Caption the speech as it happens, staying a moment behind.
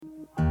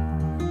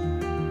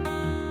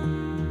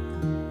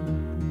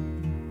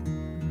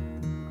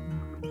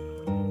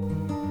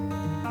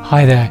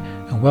Hi there,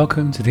 and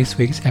welcome to this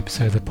week's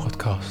episode of the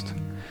podcast.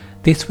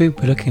 This week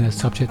we're looking at the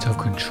subject of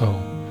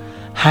control.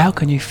 How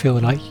can you feel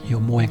like you're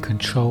more in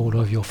control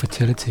of your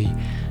fertility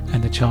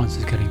and the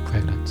chances of getting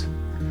pregnant?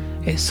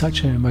 It's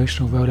such an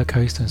emotional roller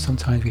coaster, and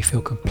sometimes we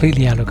feel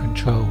completely out of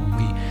control and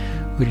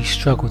we really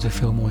struggle to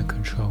feel more in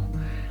control.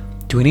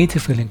 Do we need to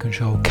feel in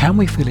control? Can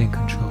we feel in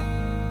control?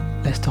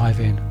 Let's dive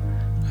in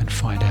and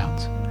find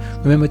out.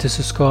 Remember to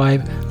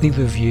subscribe, leave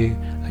a review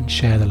and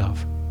share the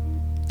love.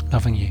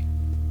 Loving you.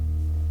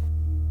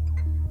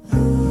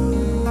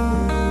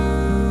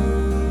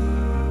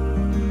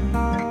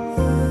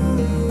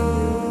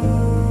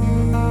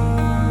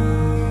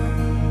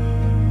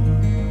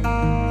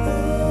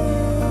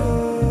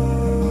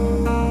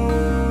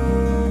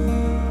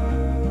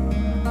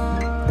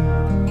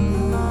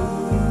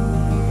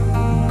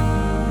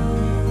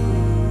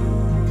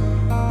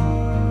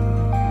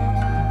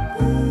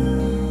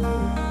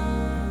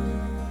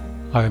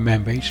 I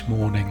remember each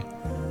morning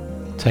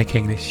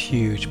taking this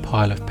huge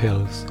pile of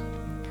pills.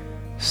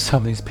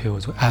 Some of these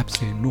pills were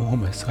absolutely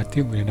enormous. I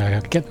didn't really know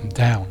how to get them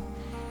down.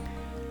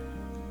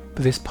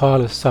 But this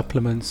pile of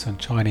supplements and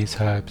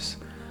Chinese herbs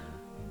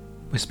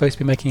was supposed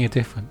to be making a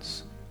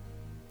difference.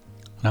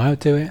 And I would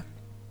do it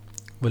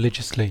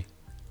religiously.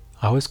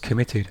 I was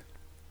committed.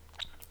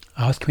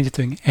 I was committed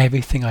to doing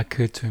everything I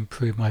could to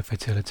improve my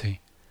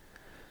fertility.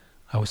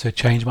 I also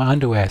changed my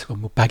underwear to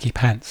more baggy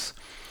pants.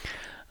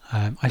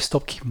 I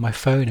stopped keeping my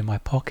phone in my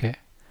pocket.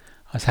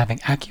 I was having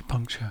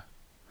acupuncture.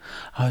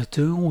 I was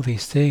doing all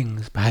these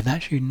things, but I had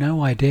actually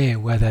no idea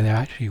whether they're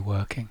actually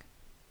working.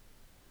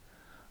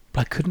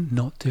 But I couldn't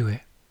not do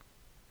it.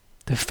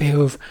 The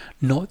fear of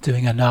not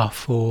doing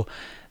enough or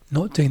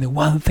not doing the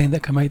one thing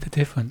that can make the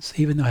difference,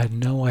 even though I had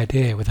no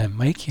idea whether they're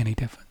making any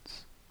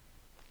difference.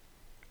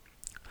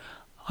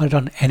 I'd have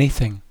done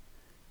anything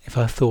if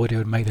I thought it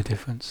would make the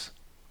difference.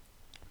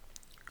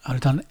 I'd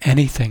have done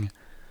anything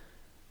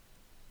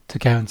to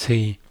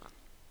guarantee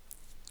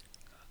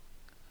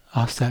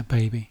us that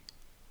baby.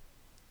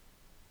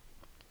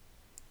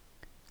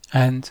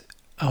 And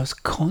I was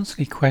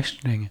constantly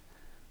questioning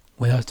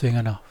whether I was doing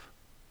enough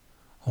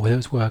or whether it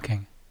was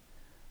working.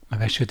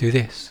 Maybe I should do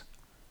this,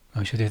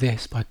 maybe I should do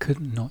this, but I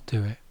couldn't not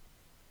do it.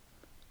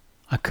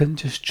 I couldn't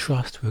just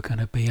trust we were going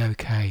to be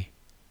okay.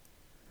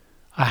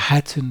 I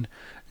had to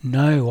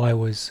know I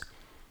was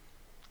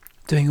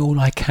doing all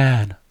I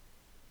can,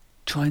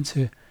 trying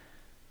to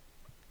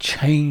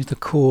change the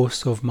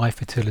course of my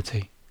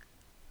fertility.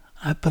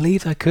 I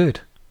believed I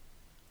could.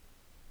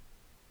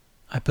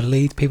 I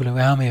believed people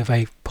around me are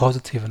very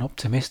positive and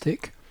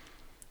optimistic.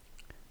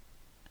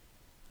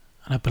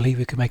 And I believe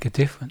we could make a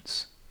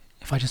difference.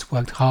 If I just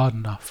worked hard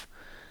enough,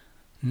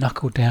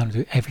 knuckled down and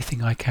do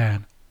everything I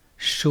can,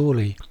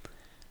 surely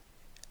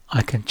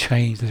I can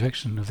change the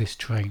direction of this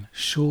train.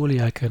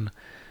 Surely I can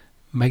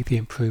make the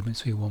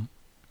improvements we want.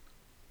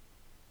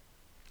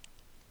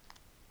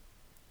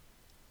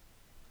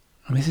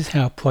 And this is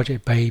how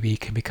Project Baby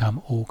can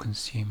become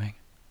all-consuming.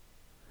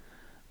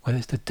 Whether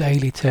it's the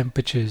daily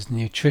temperatures, the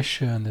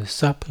nutrition, the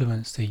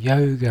supplements, the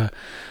yoga,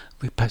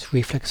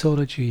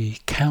 reflexology,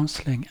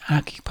 counselling,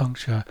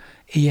 acupuncture,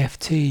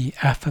 EFT,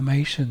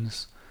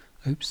 affirmations.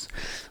 Oops,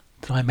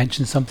 did I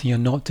mention something you're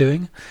not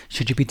doing?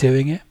 Should you be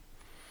doing it?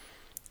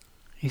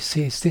 You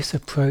see, it's this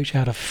approach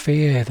out of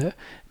fear that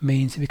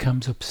means it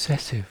becomes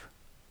obsessive.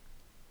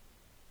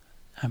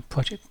 And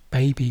Project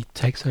Baby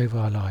takes over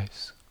our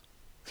lives.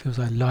 Feels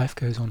like life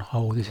goes on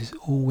hold. This is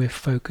all we're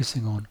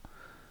focusing on.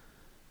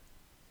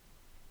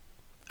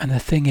 And the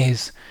thing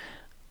is,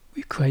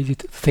 we've created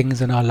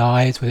things in our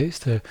lives, whether it's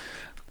the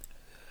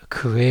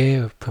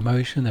career, a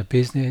promotion, a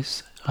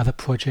business, other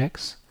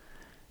projects,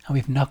 and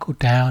we've knuckled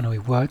down and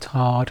we've worked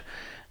hard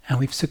and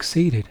we've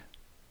succeeded.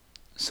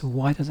 So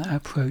why doesn't that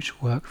approach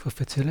work for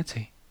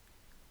fertility?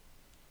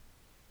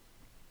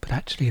 But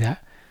actually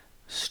that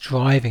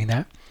striving,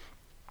 that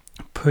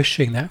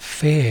pushing, that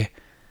fear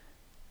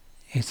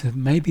is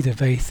maybe the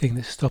very thing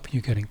that's stopping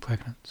you getting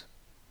pregnant.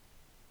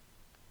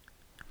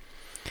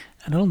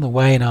 And along the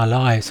way in our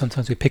lives,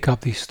 sometimes we pick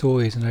up these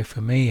stories. And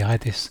for me, I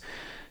had this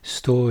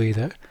story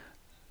that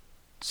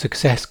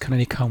success can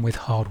only come with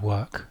hard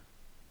work.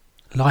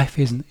 Life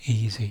isn't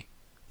easy.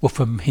 Well,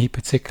 for me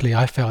particularly,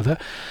 I felt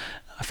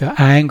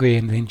angry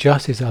and the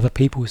injustice that other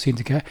people seem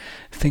to get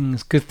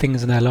good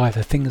things in their life,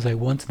 the things they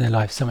want in their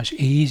life, so much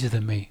easier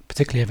than me,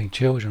 particularly having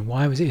children.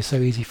 Why was it so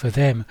easy for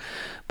them,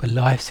 but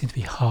life seemed to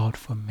be hard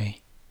for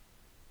me?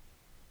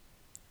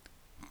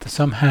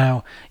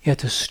 Somehow you had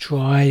to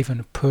strive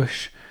and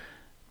push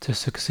to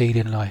succeed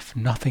in life.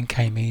 Nothing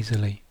came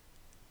easily.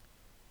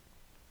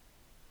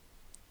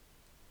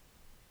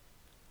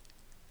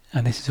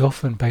 And this is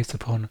often based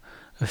upon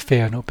a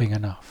fear of not being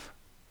enough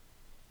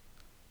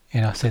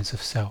in our sense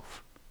of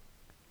self.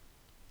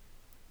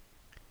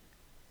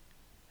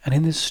 And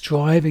in the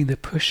striving, the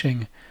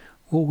pushing,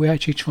 what we're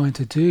actually trying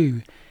to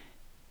do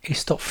is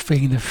stop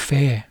feeling the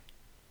fear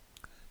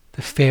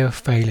of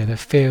failure, the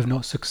fear of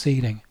not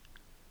succeeding.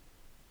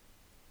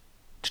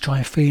 To try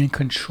and feel in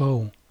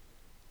control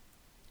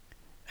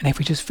And if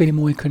we're just feeling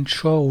more in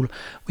control,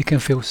 we can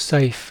feel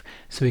safe,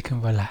 so we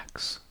can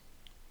relax.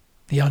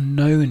 The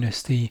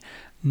unknownness, the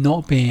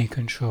not being in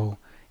control,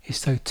 is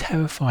so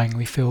terrifying.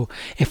 We feel,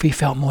 if we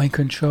felt more in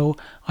control,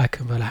 I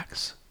can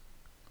relax.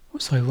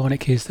 What's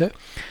ironic is that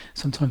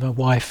sometimes my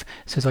wife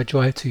says I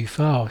drive too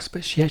fast,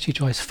 but she actually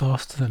drives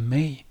faster than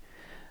me.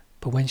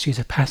 But when she's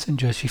a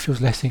passenger, she feels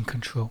less in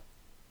control.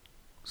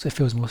 So it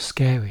feels more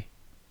scary.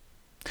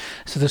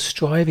 So the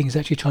striving is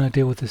actually trying to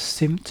deal with the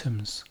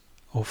symptoms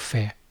of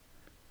fear,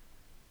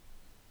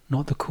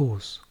 not the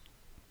cause.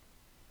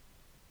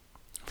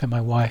 When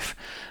my wife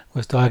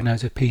was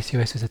diagnosed with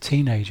PCOS as a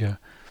teenager,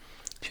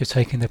 she was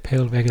taking the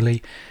pill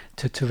regularly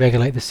to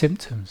regulate the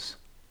symptoms.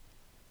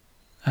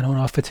 And on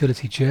our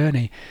fertility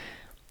journey,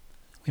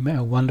 we met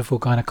a wonderful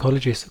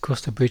gynecologist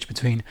across the bridge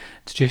between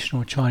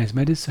traditional Chinese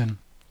medicine,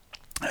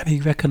 and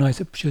he recognised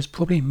that she was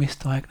probably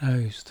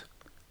misdiagnosed.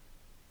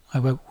 I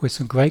work with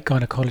some great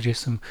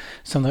gynecologists and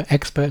some of the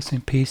experts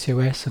in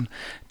PCOS, and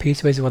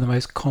PCOS is one of the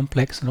most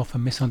complex and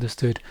often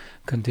misunderstood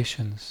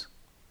conditions.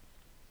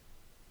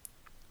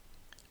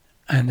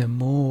 And the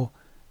more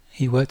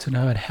he worked on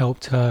her and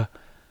helped her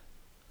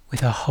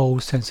with her whole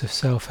sense of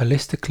self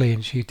holistically,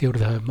 and she dealt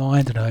with her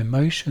mind and her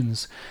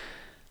emotions,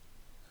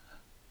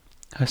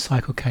 her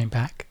cycle came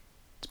back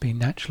to be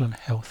natural and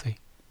healthy.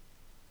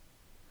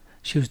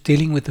 She was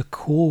dealing with the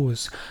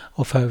cause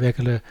of her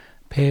regular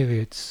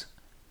periods,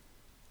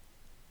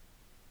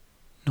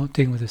 not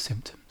dealing with the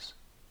symptoms.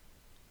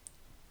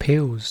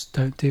 Pills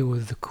don't deal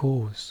with the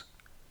cause,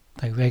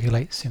 they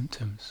regulate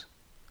symptoms.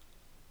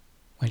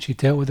 When she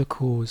dealt with the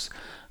cause,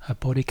 her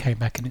body came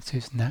back into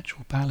its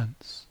natural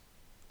balance.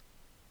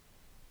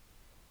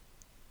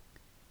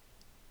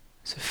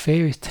 So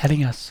fear is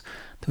telling us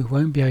that we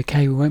won't be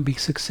okay, we won't be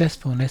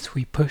successful unless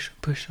we push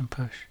and push and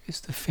push. It's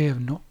the fear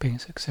of not being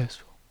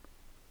successful.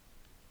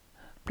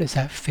 But it's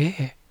that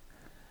fear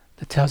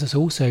that tells us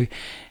also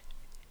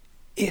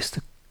it's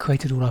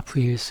created all our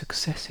previous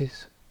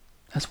successes.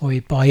 That's why we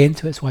buy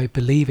into it, that's why we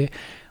believe it.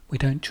 We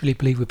don't truly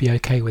believe we'd be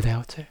okay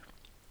without it.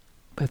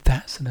 But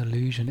that's an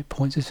illusion. It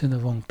points us in the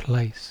wrong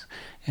place,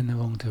 in the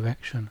wrong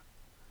direction.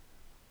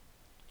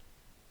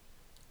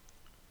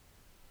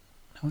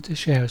 I want to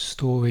share a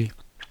story,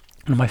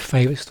 one of my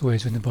favourite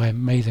stories written by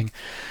amazing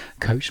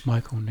coach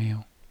Michael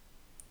Neal.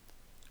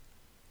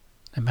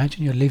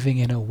 Imagine you're living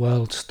in a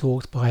world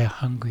stalked by a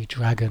hungry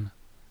dragon.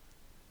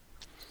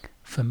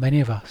 For many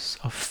of us,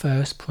 our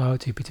first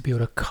priority would be to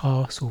build a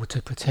castle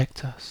to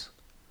protect us.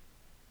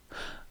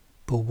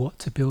 But what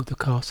to build the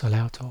castle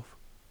out of?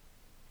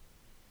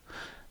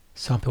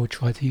 Some people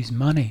try to use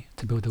money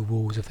to build the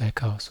walls of their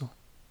castle.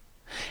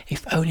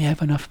 If only I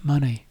have enough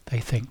money, they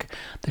think,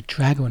 the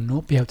dragon will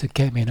not be able to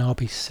get me and I'll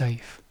be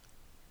safe.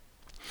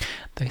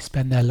 They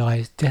spend their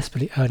lives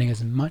desperately earning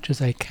as much as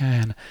they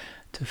can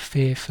to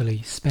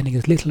fearfully spending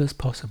as little as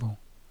possible,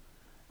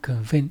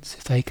 convinced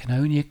if they can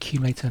only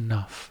accumulate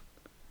enough,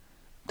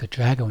 the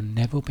dragon will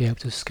never be able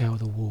to scale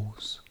the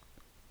walls.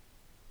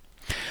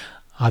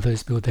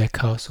 Others build their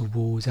castle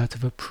walls out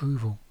of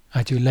approval,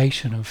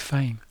 adulation and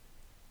fame.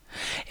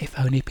 If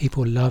only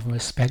people love and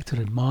respect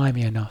and admire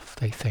me enough,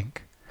 they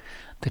think,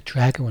 the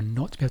dragon will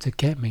not be able to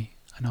get me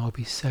and I'll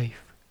be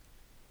safe.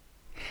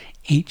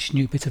 Each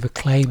new bit of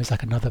acclaim is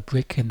like another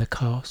brick in the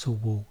castle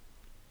wall,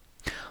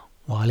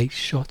 while each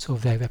shot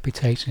of their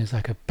reputation is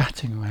like a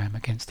battering ram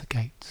against the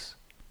gates.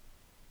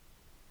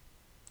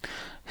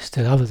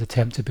 Still others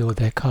attempt to build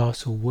their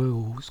castle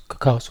walls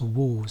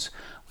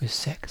with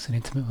sex and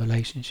intimate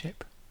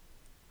relationship.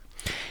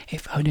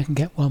 If only I can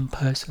get one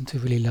person to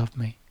really love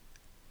me.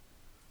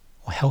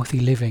 Or healthy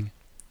living,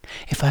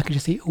 if I can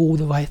just eat all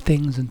the right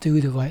things and do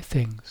the right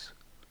things.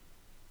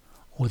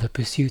 Or the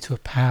pursuit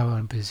of power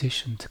and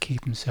position to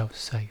keep themselves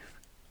safe.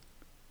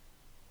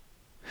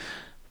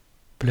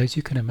 But as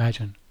you can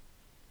imagine,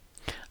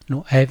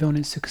 not everyone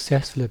is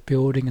successful at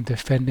building and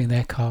defending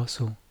their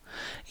castle.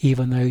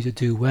 Even those who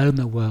do well in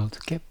the world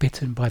get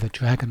bitten by the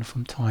dragon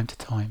from time to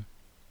time.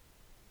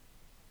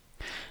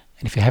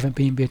 And if you haven't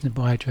been bitten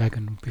by a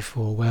dragon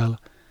before, well,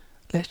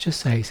 let's just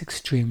say it's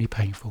extremely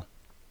painful.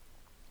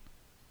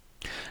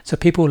 So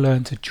people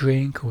learn to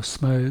drink or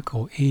smoke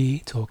or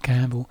eat or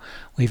gamble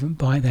or even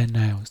bite their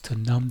nails to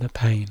numb the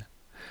pain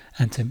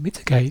and to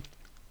mitigate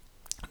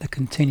the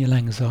continual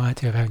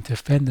anxiety of having to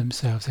defend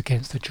themselves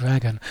against a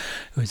dragon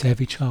who, as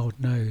every child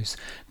knows,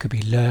 could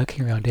be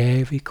lurking around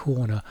every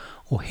corner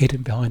or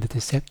hidden behind the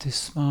deceptive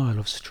smile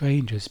of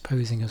strangers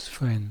posing as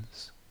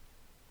friends.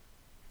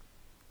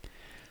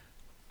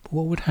 But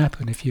what would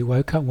happen if you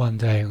woke up one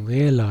day and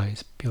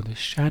realised beyond a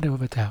shadow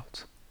of a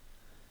doubt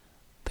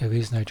there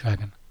is no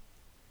dragon?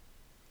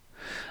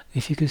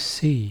 If you could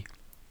see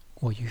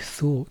what you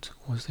thought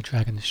was the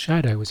dragon's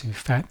shadow was in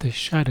fact the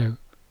shadow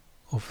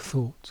of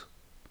thought.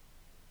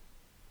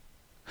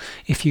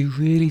 If you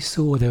really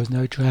saw there was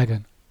no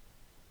dragon,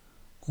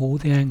 all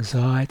the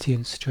anxiety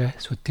and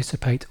stress would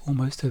dissipate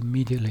almost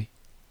immediately.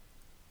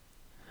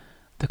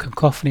 The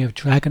cacophony of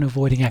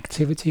dragon-avoiding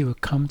activity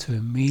would come to an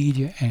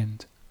immediate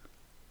end.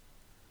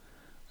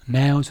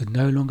 Nails would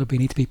no longer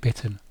need to be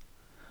bitten,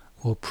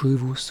 or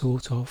approval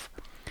sought of,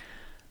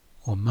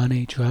 or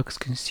money, drugs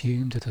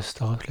consumed at a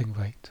startling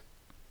rate.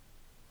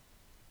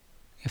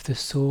 If the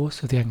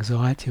source of the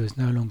anxiety was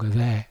no longer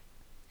there,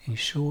 in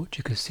short,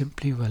 you could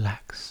simply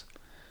relax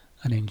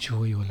and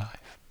enjoy your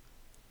life.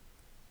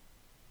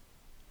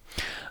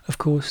 Of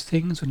course,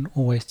 things wouldn't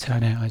always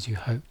turn out as you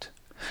hoped,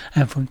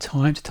 and from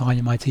time to time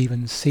you might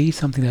even see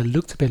something that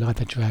looked a bit like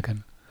the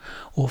dragon,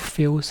 or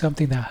feel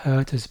something that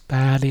hurt as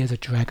badly as a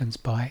dragon's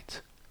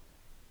bite.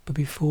 But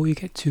before you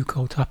get too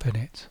caught up in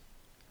it,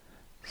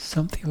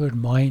 something will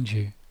remind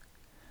you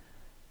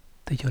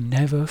that you're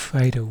never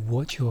afraid of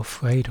what you're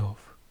afraid of.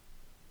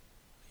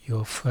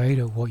 You're afraid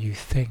of what you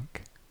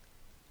think.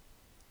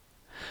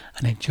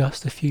 And in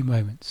just a few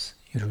moments,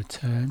 you'll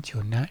return to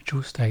your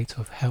natural state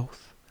of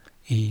health,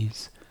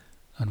 ease,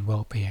 and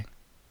well-being.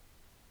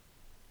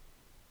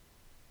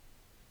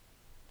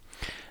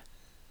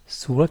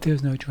 So what if there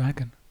was no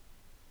dragon?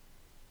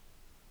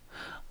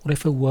 What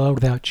if a world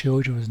without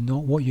children was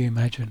not what you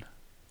imagine?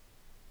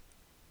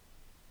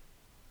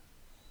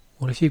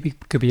 What if you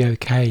could be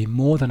okay,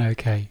 more than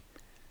okay?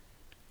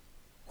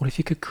 What if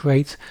you could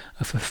create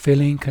a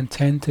fulfilling,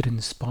 contented,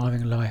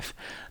 inspiring life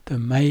that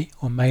may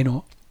or may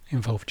not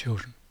involve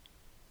children?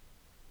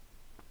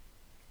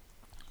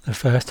 The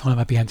first time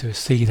I began to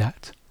see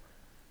that,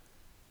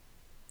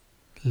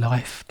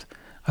 life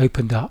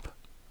opened up,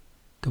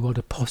 the world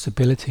of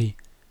possibility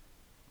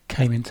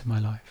came into my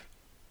life.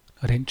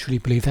 I didn't truly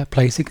believe that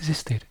place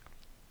existed,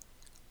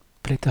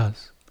 but it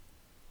does,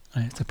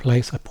 and it's the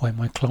place I point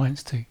my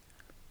clients to.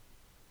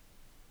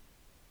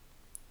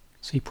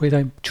 So you probably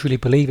don't truly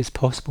believe it's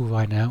possible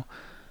right now,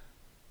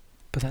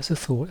 but that's a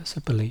thought, that's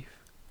a belief.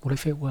 What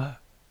if it were?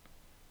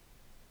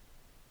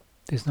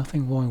 There's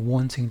nothing wrong with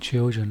wanting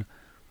children,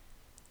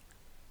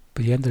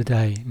 but at the end of the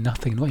day,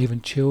 nothing, not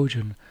even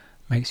children,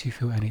 makes you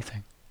feel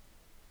anything.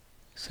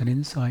 It's an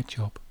inside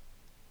job.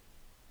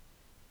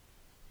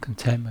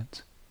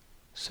 Contentment,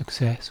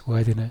 success,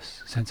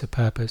 worthiness, sense of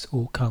purpose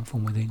all come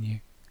from within you.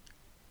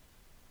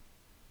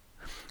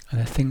 And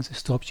the things that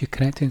stops you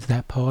connecting to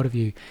that part of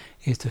you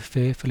is the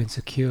fearful,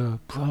 insecure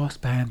brass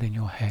band in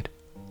your head.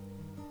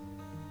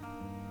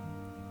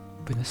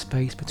 But in the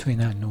space between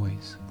that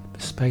noise,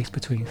 the space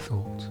between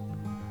thoughts,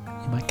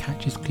 you might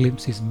catch these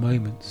glimpses,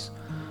 moments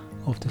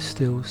of the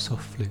still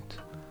soft flute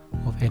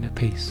of inner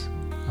peace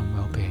and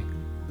well-being,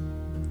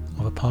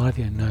 of a part of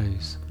you that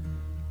knows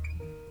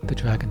the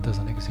dragon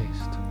doesn't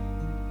exist.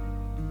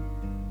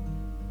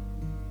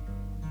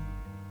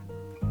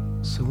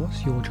 So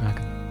what's your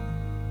dragon?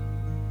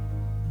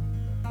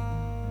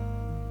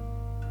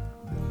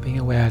 Being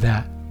aware of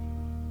that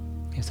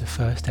is the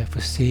first step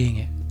for seeing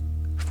it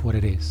for what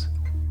it is.